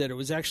seminary that it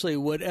was actually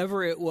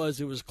whatever it was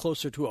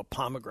closer to a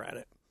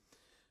pomegranate.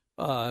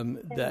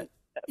 I'm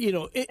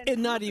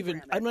not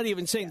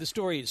even saying the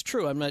story is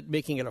true. I'm not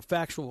making it a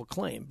factual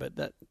claim, but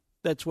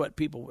that's what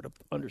people would have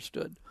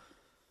understood.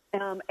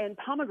 And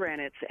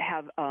pomegranates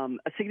have a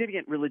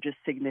significant religious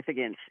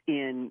significance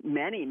in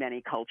many,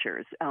 many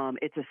cultures.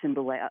 It's a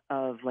symbol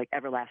of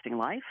everlasting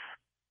life,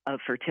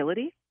 of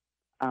fertility.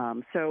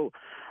 So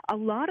a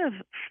lot of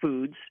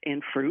foods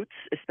and fruits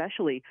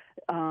especially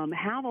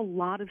have a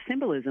lot of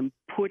symbolism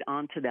put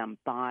onto them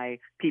by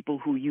people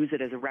who use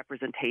it as a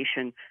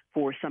representation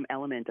for some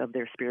element of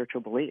their spiritual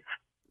belief.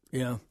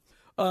 Yeah.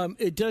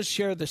 It does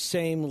share the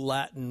same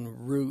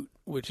Latin root,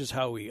 which is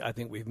how I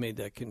think we've made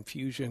that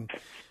confusion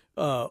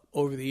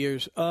over the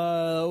years.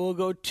 We'll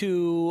go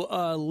to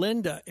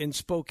Linda in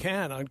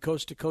Spokane on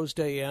Coast to Coast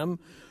AM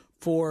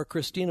for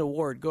Christina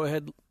Ward. Go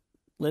ahead,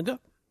 Linda.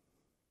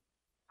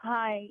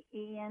 Hi,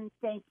 Ian.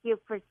 Thank you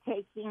for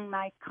taking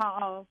my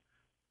call.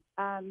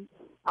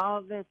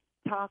 All this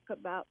talk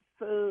about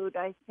food,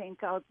 I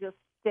think I'll just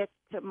stick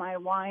to my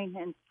wine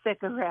and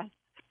cigarettes.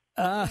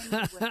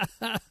 Anyway.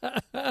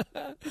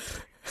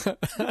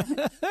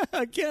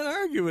 I can't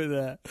argue with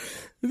that.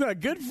 It's not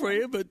good for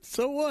you, but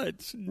so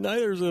what?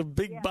 Neither is a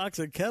big box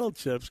of kettle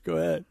chips. Go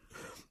ahead.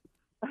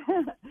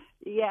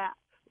 Yeah.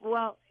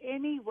 Well,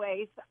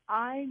 anyways,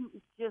 I'm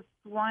just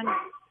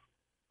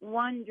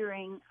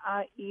wondering,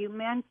 you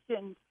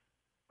mentioned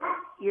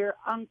your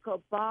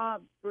Uncle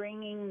Bob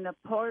bringing the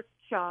pork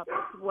chops.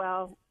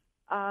 Well,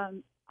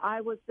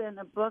 I was in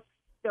a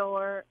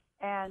bookstore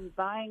and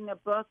buying a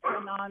book,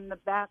 and on the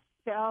back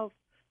shelf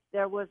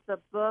there was a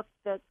book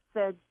that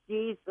said,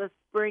 Jesus,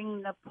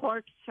 bring the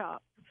pork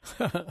chops.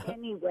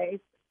 Anyways,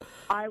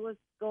 I was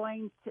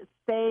going to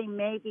say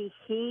maybe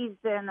he's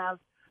in a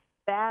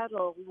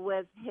battle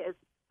with his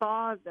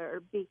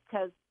father,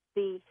 because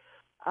the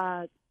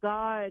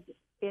God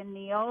in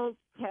the Old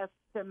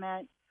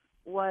Testament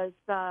was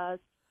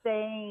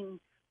saying,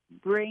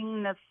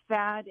 bring the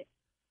fatted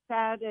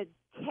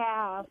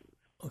calf.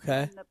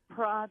 Okay. And the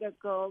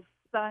prodigal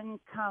son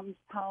comes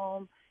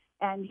home,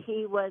 and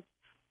he was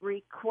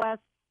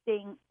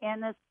requesting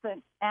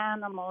innocent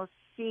animals,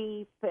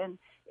 sheep and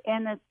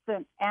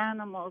innocent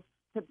animals,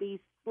 to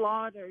be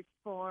slaughtered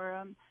for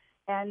him.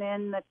 And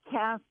in the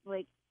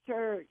Catholic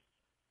Church,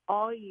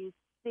 all you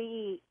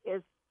see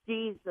is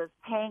Jesus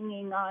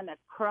hanging on a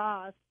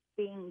cross,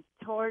 being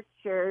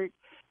tortured,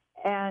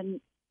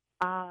 and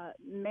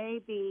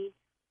maybe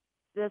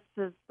this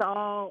is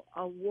all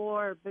a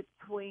war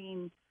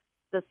between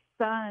the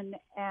son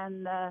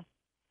and the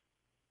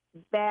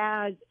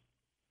bad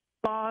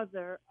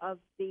father of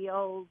the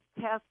Old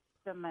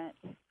Testament.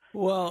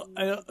 Well,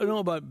 I don't know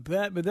about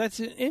that, but it's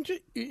an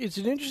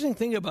interesting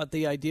thing about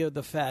the idea of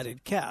the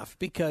fatted calf,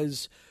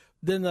 because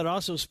then that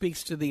also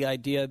speaks to the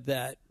idea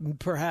that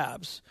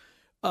perhaps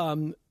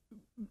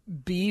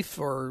beef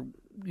or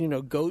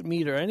goat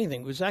meat or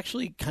anything was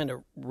actually kind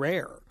of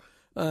rare.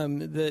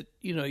 That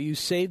you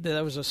say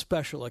that was a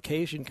special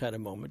occasion kind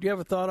of moment. Do you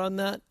have a thought on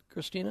that,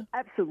 Christina?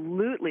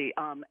 Absolutely.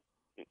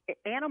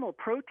 Animal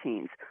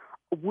proteins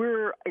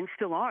were and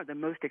still are the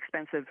most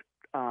expensive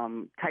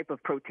type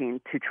of protein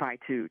to try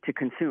to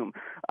consume.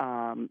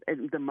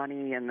 The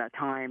money and the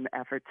time,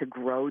 effort to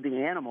grow the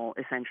animal,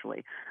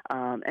 essentially.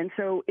 And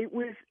so it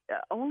was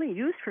only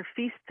used for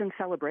feasts and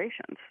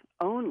celebrations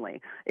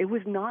only. It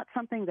was not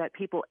something that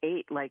people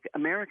ate like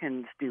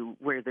Americans do,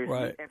 where there's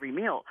meat every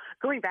meal.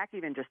 Going back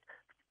even just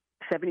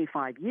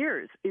 75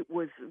 years, it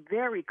was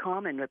very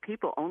common that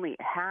people only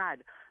had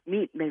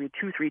meat maybe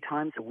 2-3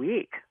 times a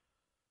week.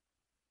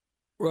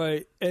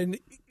 Right. And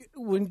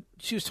when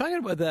she was talking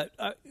about that,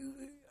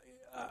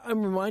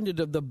 I'm reminded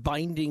of the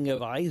binding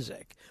of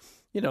Isaac.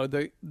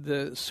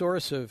 The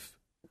source of,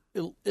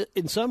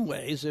 in some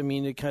ways, I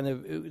mean,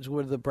 it was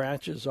one of the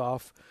branches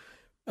off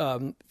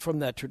from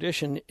that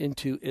tradition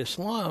into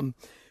Islam.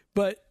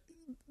 But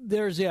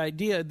there's the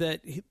idea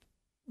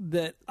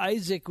that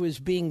Isaac was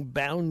being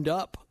bound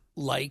up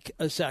like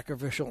a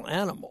sacrificial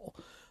animal,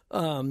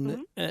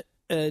 and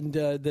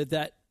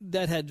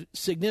that had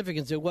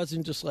significance. It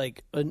wasn't just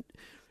like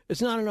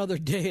it's not another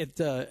day at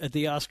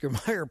the Oscar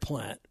Mayer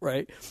plant,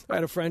 right? I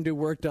had a friend who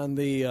worked on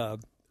the.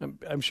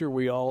 I'm sure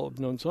we all have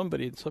known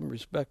somebody in some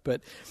respect,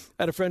 but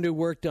I had a friend who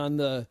worked on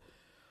the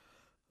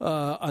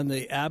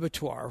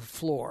abattoir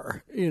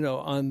floor,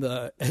 and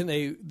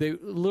they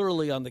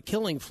literally on the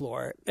killing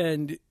floor,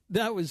 and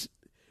that was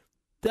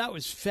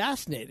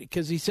fascinating,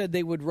 because he said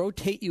they would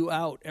rotate you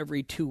out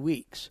every 2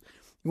 weeks.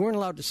 You weren't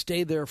allowed to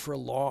stay there for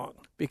long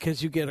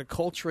because you get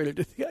acculturated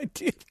to the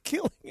idea of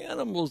killing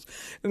animals.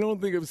 And I don't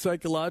think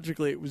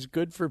psychologically it was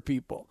good for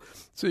people.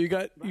 So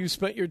you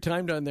spent your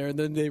time down there, and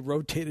then they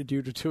rotated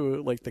you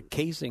to like the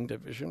casing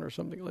division or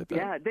something like that.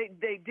 Yeah,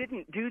 they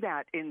didn't do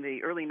that in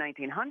the early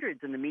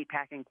 1900s in the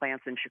meatpacking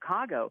plants in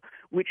Chicago,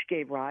 which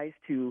gave rise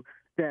to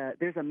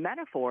there's a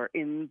metaphor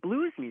in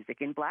blues music,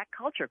 in black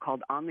culture,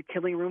 called on the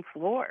killing room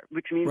floor,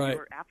 which means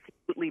you're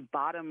absolutely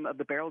bottom of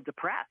the barrel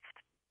depressed,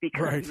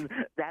 because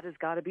that has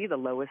got to be the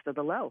lowest of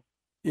the low.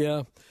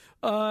 Yeah.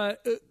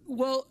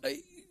 Well,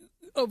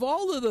 of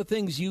all of the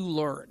things you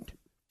learned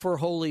for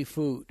holy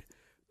food,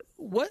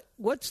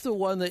 what's the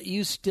one that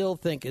you still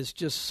think is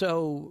just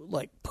so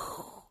like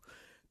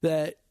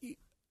that?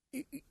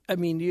 I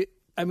mean,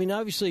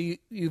 obviously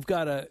you've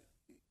got a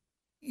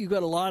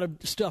lot of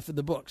stuff in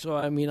the book. So,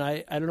 I mean,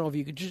 I don't know if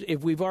you could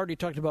if we've already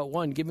talked about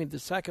one, give me the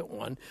second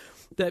one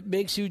that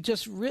makes you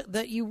just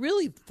that you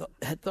really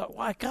had thought,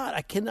 "Why, God,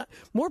 I cannot."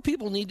 More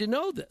people need to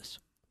know this.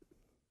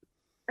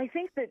 I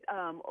think that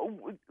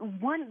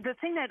the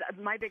thing that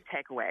my big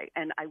takeaway,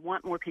 and I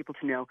want more people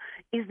to know,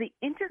 is the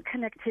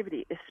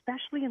interconnectivity,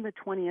 especially in the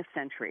 20th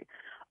century,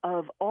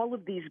 of all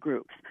of these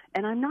groups.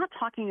 And I'm not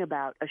talking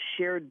about a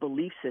shared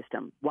belief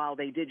system, while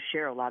they did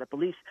share a lot of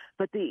beliefs,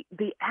 but they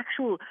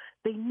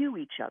knew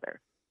each other.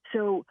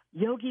 So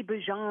Yogi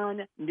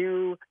Bhajan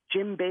knew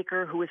Jim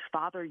Baker, who was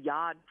Father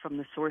Yod from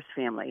the Source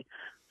family.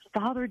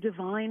 Father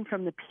Divine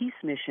from the Peace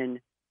Mission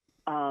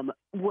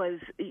was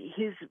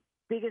his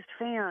biggest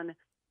fan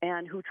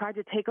and who tried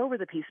to take over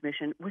the peace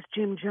mission was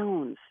Jim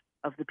Jones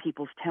of the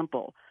People's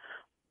Temple.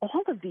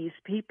 All of these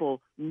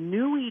people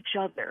knew each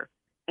other,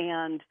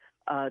 and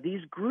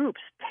these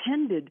groups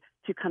tended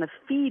to kind of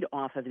feed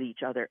off of each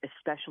other,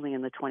 especially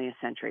in the 20th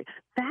century.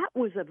 That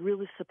was a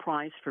really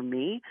surprise for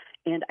me,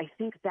 and I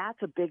think that's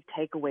a big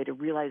takeaway to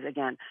realize,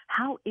 again,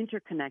 how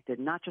interconnected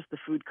not just the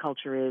food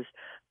culture is,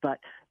 but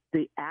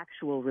the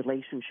actual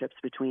relationships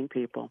between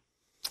people.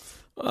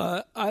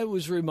 I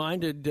was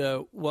reminded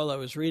while I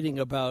was reading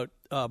about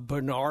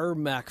Bernard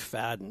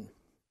McFadden.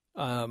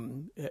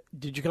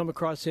 Did you come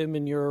across him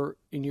in your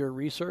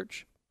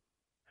research?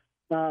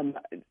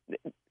 McFadden,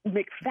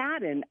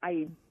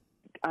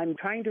 I'm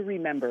trying to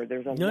remember.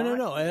 There's a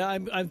no.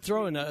 I'm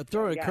throwing a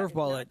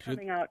curveball at you.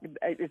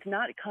 It's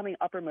not coming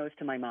uppermost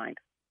to my mind.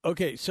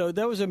 Okay, so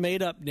that was a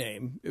made-up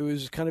name. It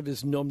was kind of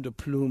his nom de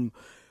plume,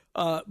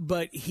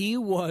 but he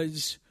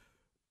was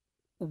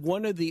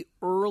one of the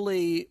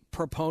early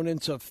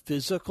proponents of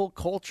physical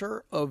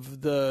culture, of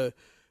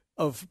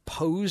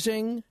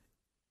posing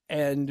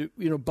and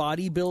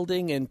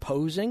bodybuilding and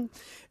posing,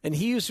 and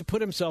he used to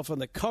put himself on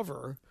the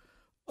cover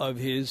of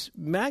his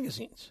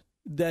magazines.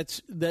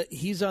 That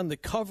he's on the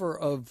cover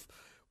of,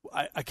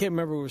 I can't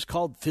remember what it was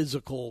called,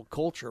 Physical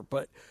Culture,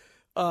 but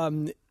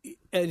and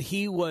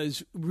he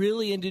was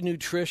really into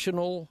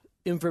nutritional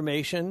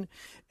information,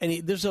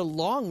 and there's a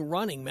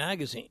long-running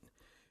magazine.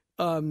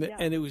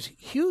 And it was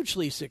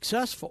hugely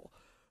successful.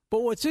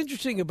 But what's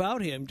interesting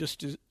about him, just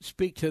to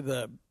speak to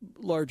the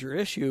larger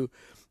issue,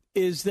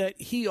 is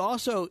that he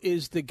also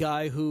is the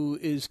guy who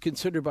is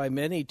considered by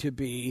many to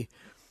be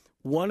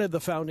one of the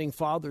founding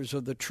fathers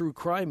of the true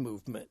crime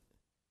movement.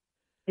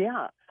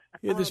 Yeah.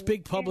 This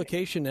big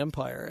publication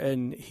empire,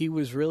 and he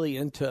was really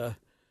into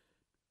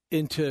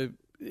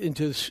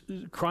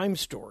crime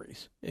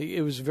stories.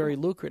 It was very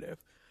lucrative.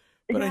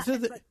 But I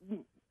said that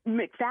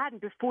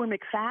McFadden, before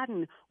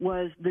McFadden,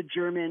 was the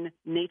German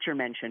nature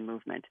mention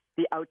movement,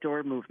 the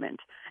outdoor movement.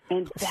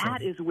 And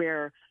that is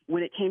where,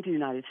 when it came to the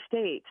United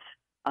States,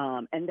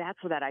 and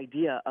that's where that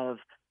idea of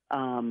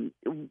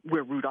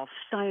where Rudolf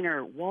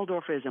Steiner,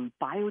 Waldorfism,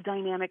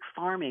 biodynamic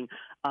farming,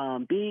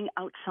 being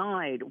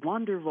outside,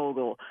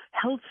 Wandervogel,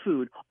 health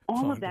food,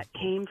 all of that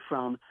came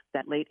from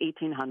that late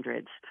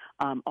 1800s.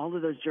 All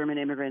of those German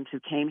immigrants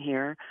who came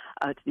here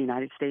to the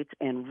United States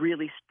and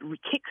really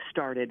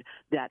kick-started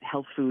that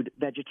health food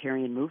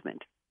vegetarian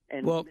movement.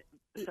 And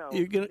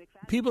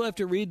people have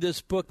to read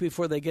this book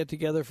before they get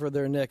together for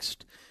their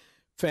next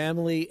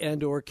family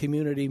and or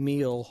community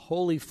meal.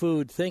 Holy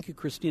Food. Thank you,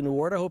 Christina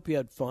Ward. I hope you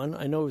had fun.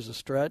 I know it was a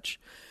stretch.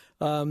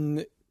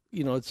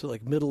 It's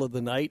like middle of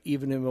the night,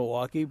 even in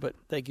Milwaukee, but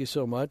thank you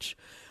so much.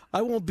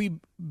 I won't be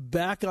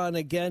back on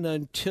again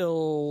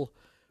until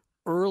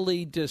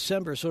early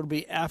December, so it'll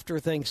be after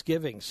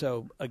Thanksgiving.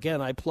 So,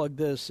 again, I plug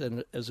this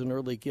and as an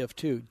early gift,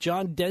 too.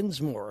 John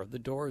Densmore of The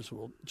Doors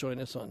will join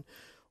us on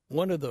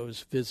one of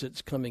those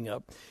visits coming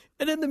up.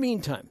 And in the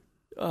meantime,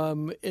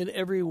 in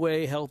every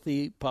way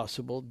healthy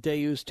possible,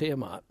 Deus te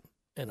amat,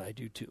 and I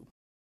do too.